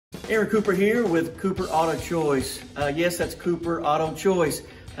Aaron Cooper here with Cooper Auto Choice. Yes, that's Cooper Auto Choice.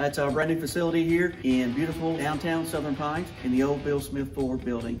 That's our brand new facility here in beautiful downtown Southern Pines in the old Bill Smith Ford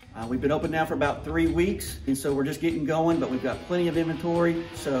building. We've been open now for about 3 weeks, and so we're just getting going, but we've got plenty of inventory.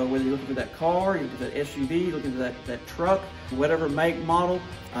 So whether you're looking for that car, you're looking for that SUV, looking for that truck, whatever make, model,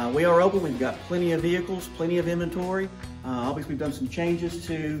 we are open. We've got plenty of vehicles, plenty of inventory. Obviously, we've done some changes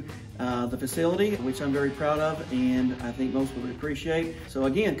to the facility, which I'm very proud of, and I think most would appreciate. So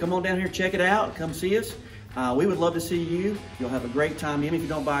again, come on down here, check it out, come see us. We would love to see you. You'll have a great time. Even if you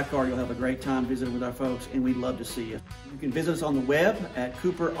don't buy a car, you'll have a great time visiting with our folks, and we'd love to see you. You can visit us on the web at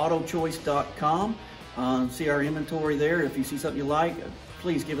cooperautochoice.com. See our inventory there. If you see something you like,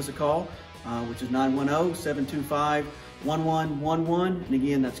 please give us a call, which is 910-725-1111. And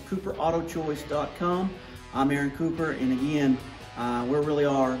again, that's cooperautochoice.com. I'm Aaron Cooper, and again, we're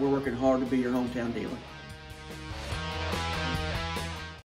working hard to be your hometown dealer.